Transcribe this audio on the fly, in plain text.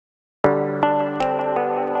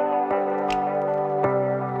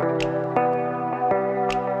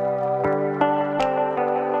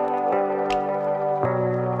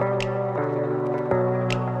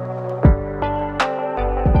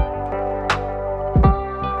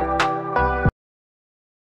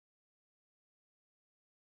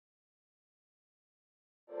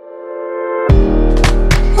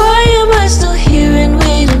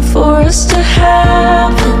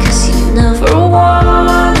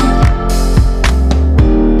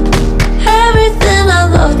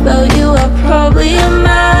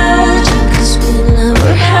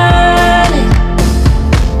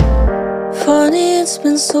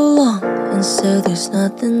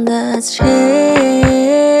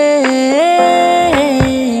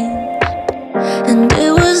And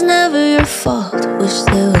it was never your fault. Wish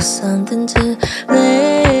there was something to blame.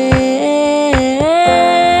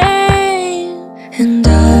 And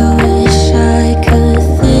I wish I could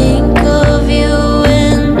think of you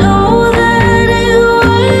and know that it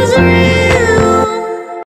was real.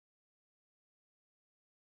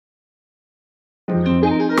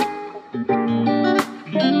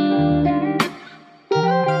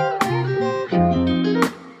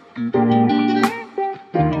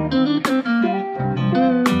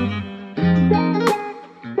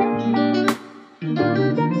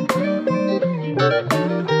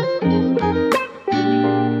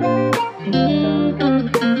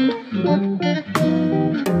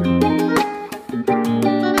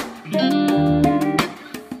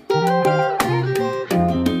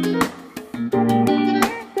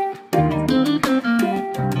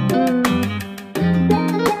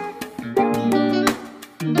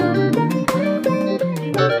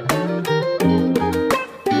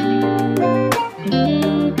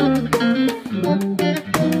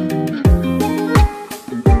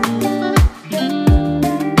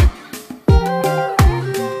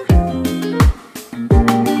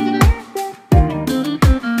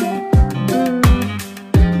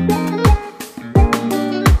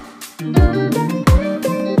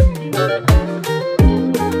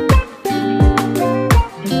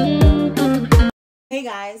 Hey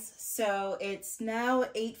guys, so it's now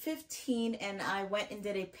 8:15 and I went and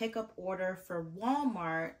did a pickup order for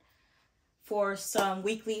Walmart for some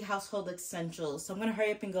weekly household essentials. So I'm going to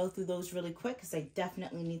hurry up and go through those really quick because I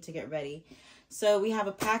definitely need to get ready. So we have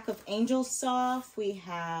a pack of Angel Soft, we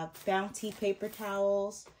have Bounty paper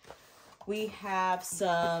towels, we have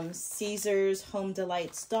some Caesar's Home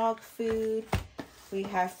Delights dog food, we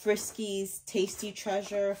have Friskies Tasty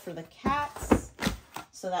Treasure for the cats.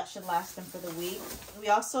 So that should last them for the week. We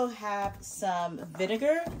also have some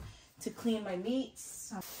vinegar to clean my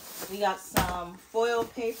meats. We got some foil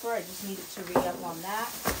paper. I just needed to read up on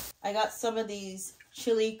that. I got some of these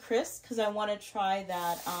chili crisps because I want to try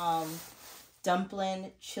that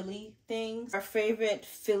dumpling chili things. Our favorite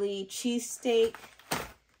Philly cheesesteak.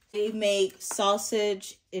 They make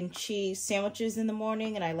sausage and cheese sandwiches in the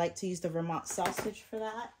morning, and I like to use the Vermont sausage for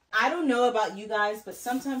that. I don't know about you guys, but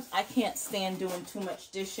sometimes I can't stand doing too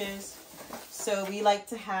much dishes. So we like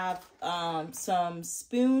to have some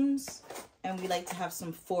spoons, and we like to have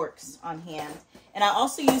some forks on hand. And I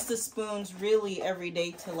also use the spoons really every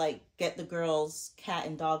day to like get the girls' cat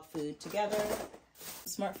and dog food together.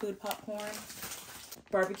 Smart Food popcorn,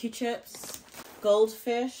 barbecue chips,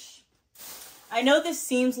 goldfish. I know this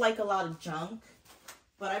seems like a lot of junk,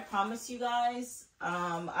 but I promise you guys,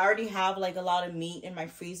 I already have like a lot of meat in my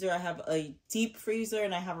freezer. I have a deep freezer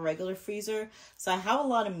and I have a regular freezer. So I have a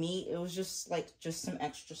lot of meat. It was just some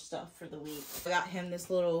extra stuff for the week. I got him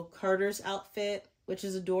this little Carter's outfit, which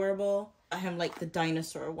is adorable. I have like the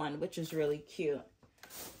dinosaur one, which is really cute.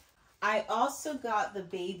 I also got the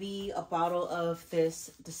baby a bottle of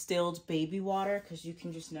this distilled baby water because you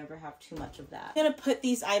can just never have too much of that. I'm going to put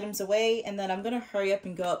these items away and then I'm going to hurry up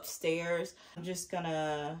and go upstairs. I'm just going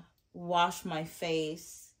to wash my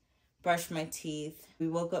face, brush my teeth. We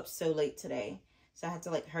woke up so late today, so I had to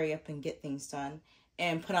like hurry up and get things done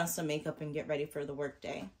and put on some makeup and get ready for the work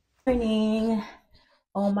day. Morning.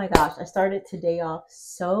 Oh my gosh, I started today off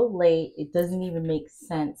so late. It doesn't even make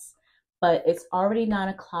sense. But it's already 9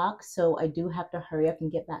 o'clock, so I do have to hurry up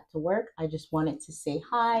and get back to work. I just wanted to say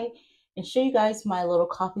hi and show you guys my little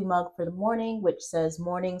coffee mug for the morning, which says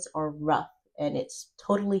mornings are rough. And it's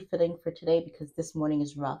totally fitting for today because this morning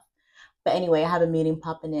is rough. But anyway, I have a meeting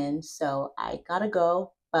popping in, so I gotta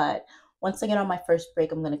go. But once I get on my first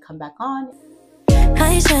break, I'm gonna come back on.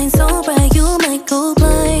 I shine so bright, you might go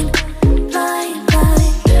blind, blind,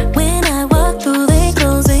 blind. When I walk through, they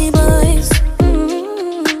close their blinds.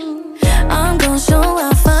 I'm gonna show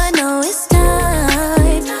off, I know it's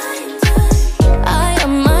time. I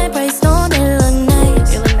am my price, don't it look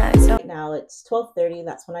nice? It look nice. Right now it's 12:30.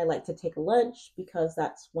 That's when I like to take a lunch because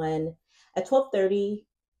that's when at 12:30.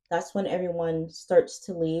 That's when everyone starts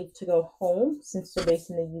to leave to go home since they're based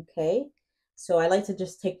in the UK. So I like to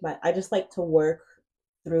just I just like to work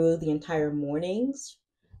through the entire mornings.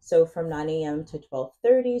 So from 9 a.m. to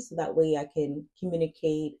 12:30, so that way I can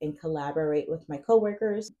communicate and collaborate with my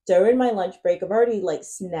coworkers. During my lunch break, I've already like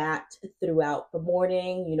snacked throughout the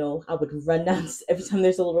morning. You know, I would run down every time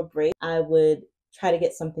there's a little break. I would try to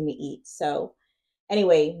get something to eat. So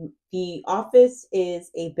anyway, the office is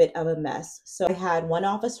a bit of a mess. So I had one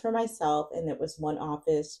office for myself and there was one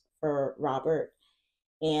office for Robert.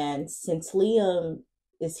 And since Liam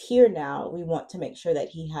is here now, we want to make sure that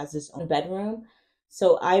he has his own bedroom.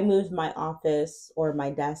 So I moved my office or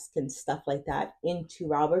my desk and stuff like that into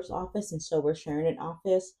Robert's office. And so we're sharing an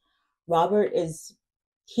office. Robert is,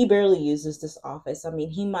 he barely uses this office. I mean,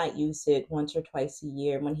 he might use it once or twice a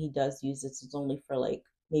year. When he does use it, it's only for like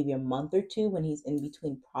maybe a month or two when he's in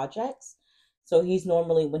between projects. So he's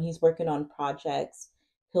normally, when he's working on projects,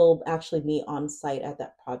 he'll actually be on site at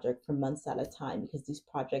that project for months at a time because these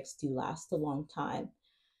projects do last a long time.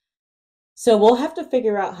 So we'll have to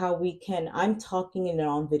figure out how we can. I'm talking in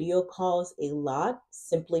on video calls a lot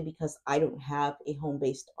simply because I don't have a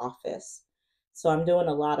home-based office. So I'm doing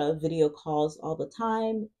a lot of video calls all the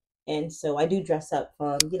time. And so I do dress up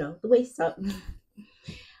from, the waist up.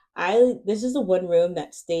 This is the one room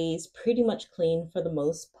that stays pretty much clean for the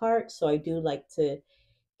most part. So I do like to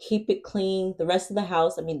keep it clean. The rest of the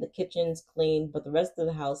house, I mean, the kitchen's clean, but the rest of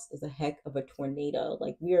the house is a heck of a tornado.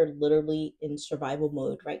 Like, we are literally in survival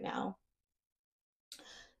mode right now.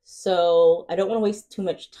 So I don't want to waste too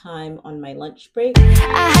much time on my lunch break. I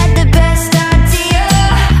had the best idea.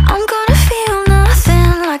 I'm gonna feel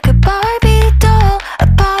nothing like a Barbie doll, a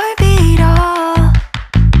Barbie doll.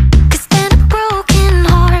 'Cause then a broken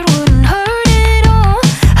heart wouldn't hurt at all,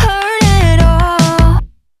 hurt at all.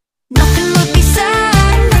 Nothing would be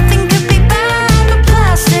sad, nothing could be bad. The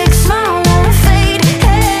plastic smile won't fade.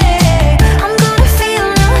 Hey, I'm gonna feel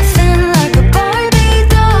nothing like a Barbie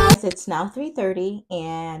doll. It's now 3:30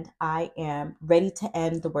 and I am ready to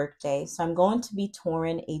end the workday. So I'm going to be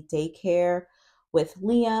touring a daycare with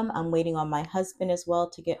Liam. I'm waiting on my husband as well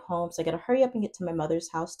to get home. So I got to hurry up and get to my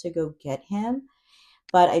mother's house to go get him.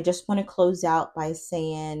 But I just want to close out by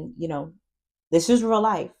saying, this is real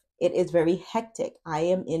life. It is very hectic. I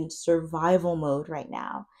am in survival mode right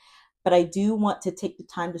now. But I do want to take the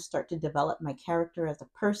time to start to develop my character as a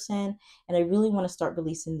person. And I really want to start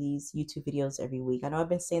releasing these YouTube videos every week. I know I've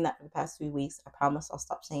been saying that for the past 3 weeks. I promise I'll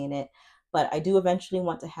stop saying it. But I do eventually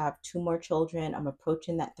want to have 2 more children. I'm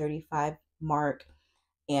approaching that 35 mark.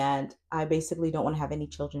 And I basically don't want to have any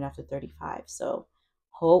children after 35. So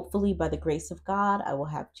hopefully by the grace of God, I will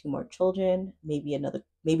have 2 more children. Maybe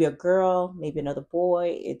a girl, maybe another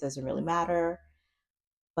boy. It doesn't really matter.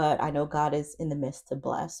 But I know God is in the midst to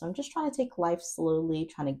bless. So I'm just trying to take life slowly,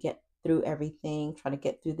 trying to get through everything, trying to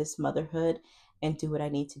get through this motherhood and do what I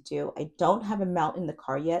need to do. I don't have a mount in the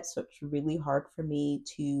car yet, so it's really hard for me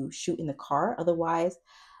to shoot in the car. Otherwise,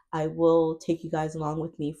 I will take you guys along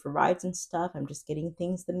with me for rides and stuff. I'm just getting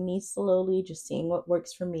things that I need slowly, just seeing what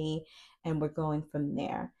works for me, and we're going from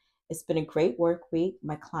there. It's been a great work week.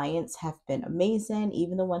 My clients have been amazing,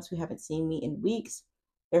 even the ones who haven't seen me in weeks.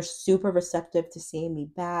 They're super receptive to seeing me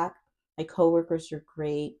back. My coworkers are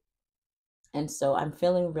great. And so I'm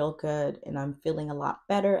feeling real good and I'm feeling a lot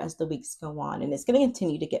better as the weeks go on. And it's going to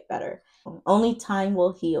continue to get better. Only time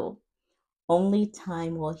will heal. Only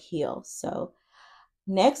time will heal. So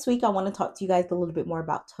next week, I want to talk to you guys a little bit more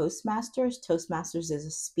about Toastmasters. Toastmasters is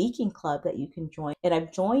a speaking club that you can join. And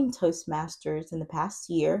I've joined Toastmasters in the past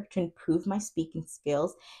year to improve my speaking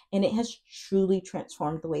skills. And it has truly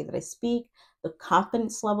transformed the way that I speak, the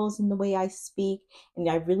confidence levels in the way I speak. And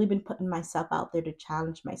I've really been putting myself out there to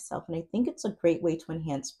challenge myself. And I think it's a great way to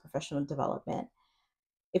enhance professional development.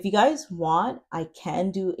 If you guys want, I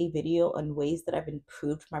can do a video on ways that I've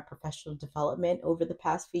improved my professional development over the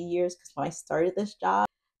past few years. Because when I started this job,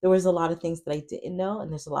 there was a lot of things that I didn't know, and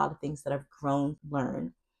there's a lot of things that I've grown,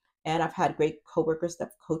 learned. And I've had great coworkers that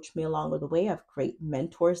have coached me along the way. I have great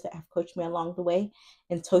mentors that have coached me along the way.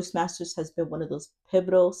 And Toastmasters has been one of those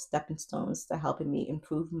pivotal stepping stones to helping me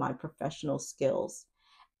improve my professional skills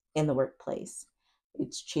in the workplace.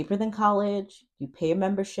 It's cheaper than college. You pay a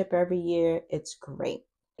membership every year. It's great.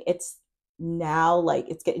 It's now like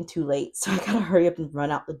it's getting too late, so I gotta hurry up and run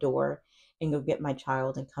out the door and go get my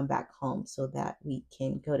child and come back home so that we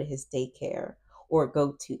can go to his daycare or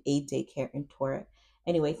go to a daycare and tour it.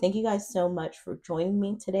 Anyway, thank you guys so much for joining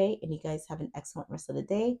me today, and you guys have an excellent rest of the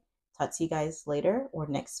day. Talk to you guys later or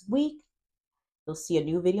next week. You'll see a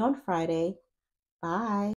new video on Friday.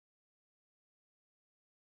 Bye.